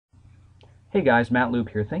Hey guys, Matt Loop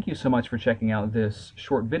here. Thank you so much for checking out this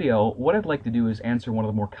short video. What I'd like to do is answer one of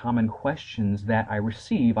the more common questions that I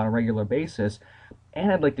receive on a regular basis,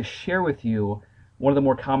 and I'd like to share with you one of the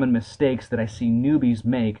more common mistakes that I see newbies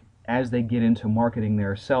make as they get into marketing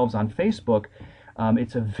themselves on Facebook.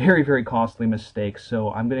 It's a very costly mistake,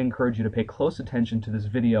 so I'm going to encourage you to pay close attention to this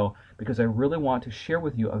video because I really want to share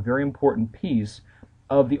with you a very important piece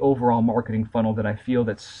of the overall marketing funnel that I feel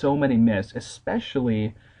that so many miss,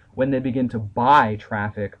 especially when they begin to buy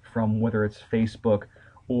traffic from whether it's Facebook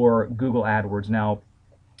or Google AdWords. Now,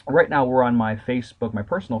 right now we're on my Facebook, my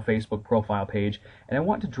personal Facebook profile page, and I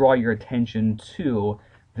want to draw your attention to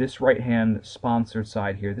this right-hand sponsored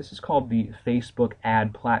side here. This is called the Facebook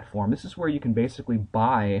ad platform. This is where you can basically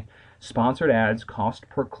buy sponsored ads, cost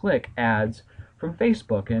per click ads from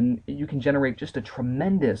Facebook, and you can generate just a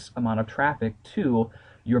tremendous amount of traffic to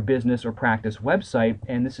your business or practice website,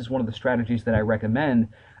 and this is one of the strategies that I recommend.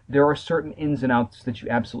 There are certain ins and outs that you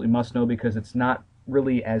absolutely must know because it's not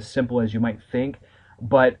really as simple as you might think,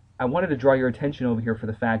 but I wanted to draw your attention over here for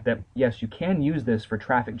the fact that yes, you can use this for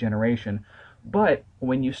traffic generation, but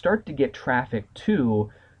when you start to get traffic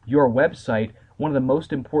to your website, one of the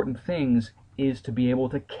most important things is to be able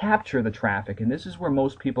to capture the traffic, and this is where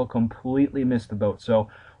most people completely miss the boat. So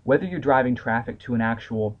whether you're driving traffic to an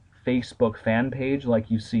actual Facebook fan page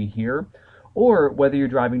like you see here, or whether you're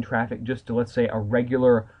driving traffic just to, let's say, a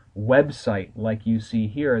regular website like you see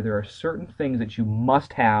here, there are certain things that you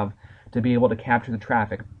must have to be able to capture the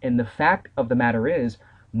traffic. And the fact of the matter is,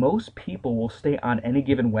 most people will stay on any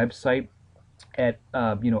given website at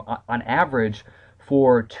on average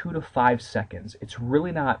for 2 to 5 seconds. It's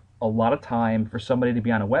really not a lot of time for somebody to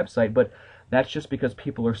be on a website, but that's just because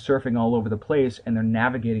people are surfing all over the place and they're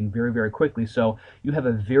navigating very quickly. So you have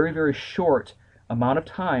a very short amount of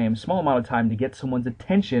time, small amount of time, to get someone's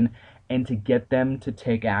attention and to get them to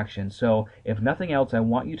take action. So if nothing else, I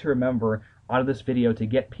want you to remember out of this video to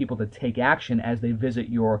get people to take action as they visit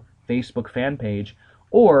your Facebook fan page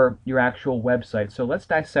or your actual website. So let's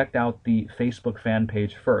dissect out the Facebook fan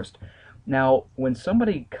page first. Now, when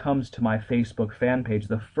somebody comes to my Facebook fan page,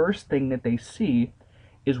 the first thing that they see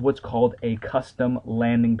is what's called a custom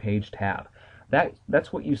landing page tab.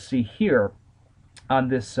 That's what you see here on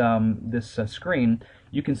this screen.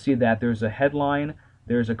 You can see that there's a headline,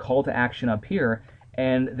 there's a call to action up here,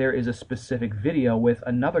 and there is a specific video with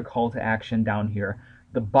another call to action down here.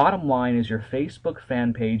 The bottom line is your Facebook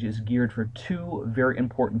fan page is geared for two very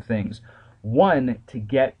important things. One, to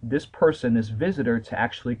get this person, this visitor, to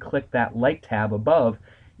actually click that like tab above.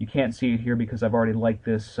 You can't see it here because I've already liked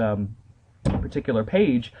this particular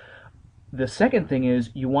page. The second thing is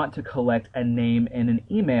you want to collect a name and an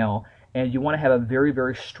email, and you want to have a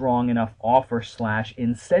very strong enough offer /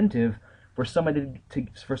 incentive for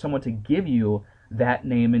someone to give you that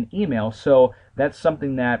name and email. So that's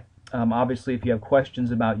something that obviously if you have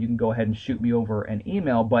questions about, you can go ahead and shoot me over an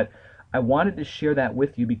email, but I wanted to share that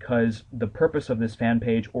with you because the purpose of this fan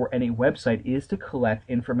page or any website is to collect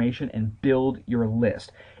information and build your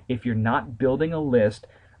list. If you're not building a list,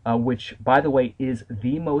 which by the way is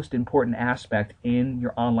the most important aspect in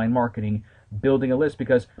your online marketing, building a list,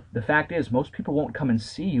 because the fact is most people won't come and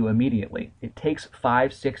see you immediately. It takes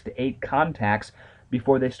 5, 6 to 8 contacts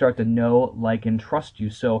before they start to know, like, and trust you.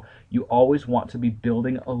 So you always want to be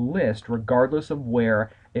building a list regardless of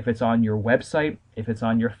where, if it's on your website, if it's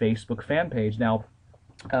on your Facebook fan page. Now,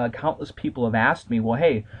 countless people have asked me, well,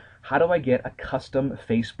 hey, how do I get a custom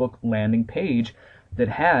Facebook landing page that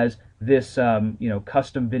has this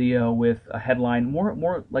custom video with a headline,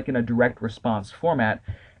 more like in a direct response format?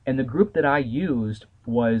 And the group that I used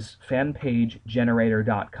was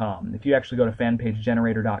fanpagegenerator.com. If you actually go to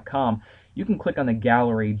fanpagegenerator.com, you can click on the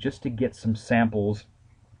gallery just to get some samples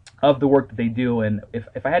of the work that they do. And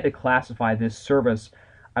if I had to classify this service,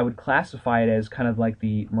 I would classify it as kind of like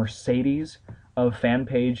the Mercedes of fan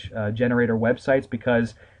page generator websites,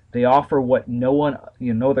 because they offer what no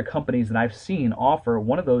other companies that I've seen offer.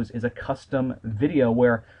 One of those is a custom video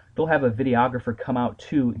where they'll have a videographer come out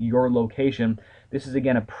to your location. This is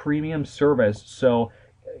again a premium service, so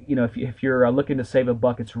if you're looking to save a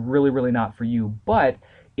buck, it's really not for you. But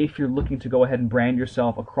if you're looking to go ahead and brand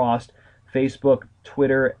yourself across Facebook,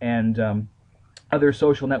 Twitter, and other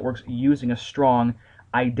social networks using a strong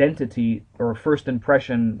identity or first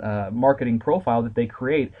impression marketing profile that they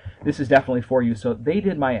create, this is definitely for you. So they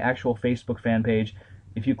did my actual Facebook fan page.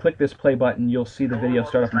 If you click this play button, you'll see the video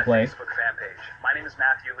start up and play. Facebook fan page. My name is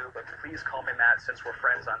Matthew Lou, but please call me Matt since we're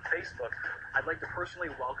friends on Facebook. I'd like to personally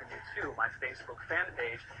welcome you to my Facebook fan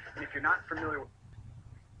page. And if you're not familiar with...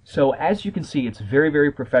 So as you can see, it's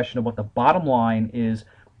very professional, but the bottom line is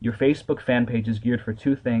Your Facebook fan page is geared for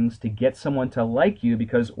two things: to get someone to like you,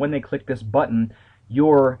 because when they click this button,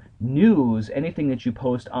 your news, anything that you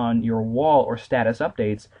post on your wall or status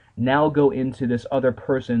updates, now go into this other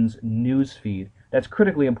person's news feed. That's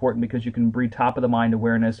critically important because you can breed top-of-the-mind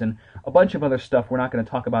awareness and a bunch of other stuff we're not going to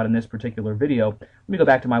talk about in this particular video. Let me go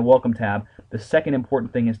back to my welcome tab. The second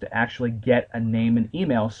important thing is to actually get a name and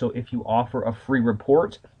email. So if you offer a free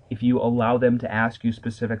report, if you allow them to ask you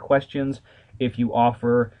specific questions, if you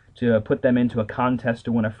offer to put them into a contest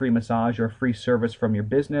to win a free massage or a free service from your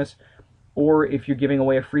business, or if you're giving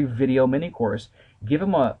away a free video mini course, give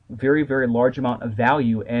them a very, very large amount of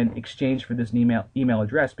value in exchange for this email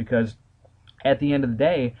address, because at the end of the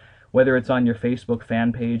day, whether it's on your Facebook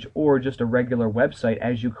fan page or just a regular website,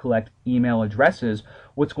 as you collect email addresses,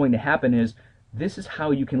 what's going to happen is this is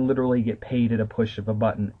how you can literally get paid at a push of a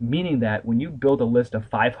button, meaning that when you build a list of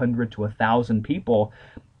 500 to 1,000 people,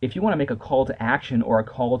 if you want to make a call to action or a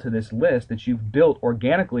call to this list that you've built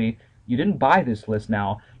organically, you didn't buy this list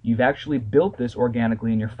now, you've actually built this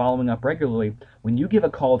organically and you're following up regularly. When you give a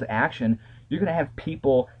call to action, you're going to have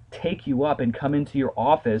people take you up and come into your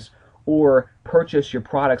office or purchase your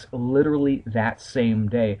products literally that same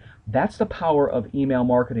day. That's the power of email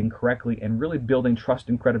marketing correctly and really building trust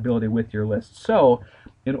and credibility with your list. So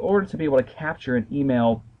in order to be able to capture an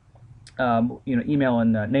email, email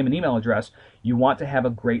and name and email address, you want to have a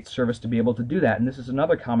great service to be able to do that. And this is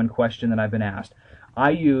another common question that I've been asked. I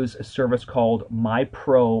use a service called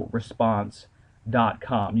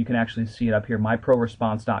myproresponse.com. You can actually see it up here,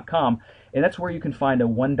 myproresponse.com, and that's where you can find a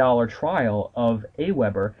 $1 trial of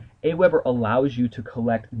Aweber. Aweber allows you to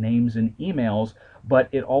collect names and emails, but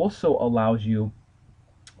it also allows you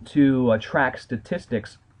to track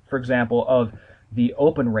statistics, for example, of the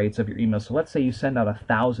open rates of your emails. So let's say you send out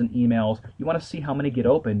 1,000 emails. You want to see how many get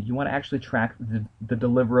opened. You want to actually track the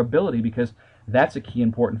deliverability, because that's a key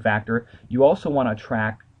important factor. You also want to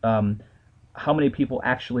track how many people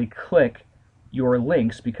actually click your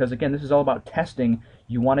links, because again, this is all about testing.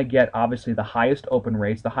 You want to get obviously the highest open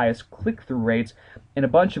rates, the highest click-through rates, and a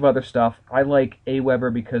bunch of other stuff. I like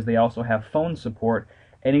Aweber because they also have phone support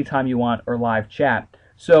anytime you want, or live chat.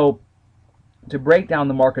 So to break down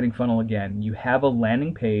the marketing funnel again, you have a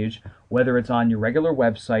landing page, whether it's on your regular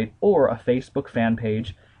website or a Facebook fan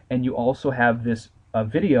page, and you also have this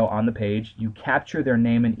video on the page. You capture their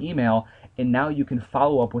name and email, and now you can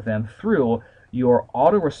follow up with them through your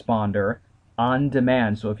autoresponder on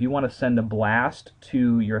demand. So if you want to send a blast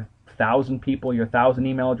to your 1,000 people, your 1,000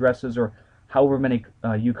 email addresses, or however many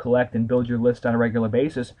you collect and build your list on a regular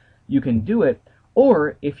basis, you can do it.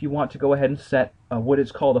 Or if you want to go ahead and set what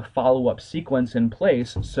is called a follow-up sequence in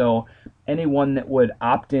place, so anyone that would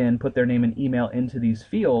opt in, put their name and email into these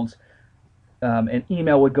fields, an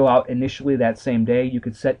email would go out initially that same day. You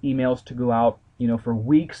could set emails to go out, for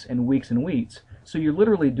weeks and weeks and weeks. So you're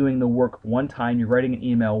literally doing the work one time, you're writing an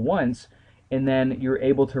email once, and then you're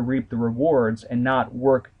able to reap the rewards and not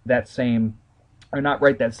work that same, or not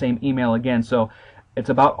write that same email again. So it's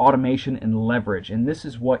about automation and leverage, and this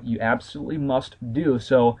is what you absolutely must do.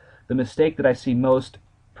 So the mistake that I see most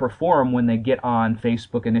perform when they get on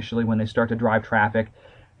Facebook initially, when they start to drive traffic,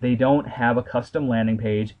 they don't have a custom landing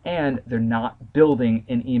page and they're not building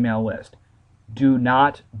an email list. Do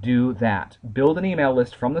not do that. Build an email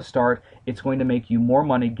list from the start. It's going to make you more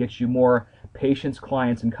money, get you more patients,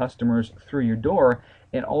 clients, and customers through your door,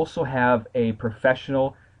 and also have a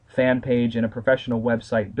professional fan page and a professional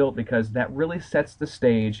website built, because that really sets the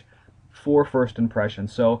stage for first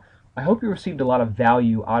impressions. So I hope you received a lot of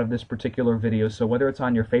value out of this particular video. So whether it's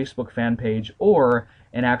on your Facebook fan page or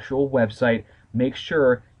an actual website, make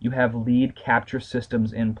sure you have lead capture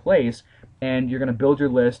systems in place, and you're going to build your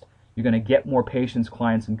list. You're going to get more patients,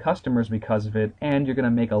 clients, and customers because of it, and you're going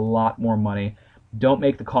to make a lot more money. Don't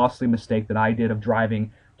make the costly mistake that I did of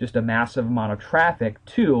driving just a massive amount of traffic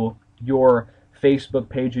to your Facebook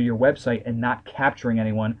page or your website and not capturing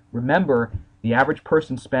anyone. Remember, the average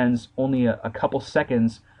person spends only a couple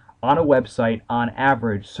seconds on a website on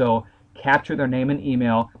average. So capture their name and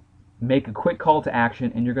email, make a quick call to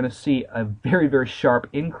action, and you're going to see a very, very sharp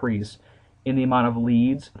increase in the amount of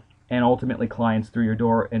leads and ultimately clients through your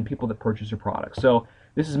door and people that purchase your products. So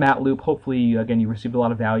this is Matt Loop. Hopefully, again, you received a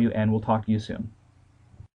lot of value, and we'll talk to you soon.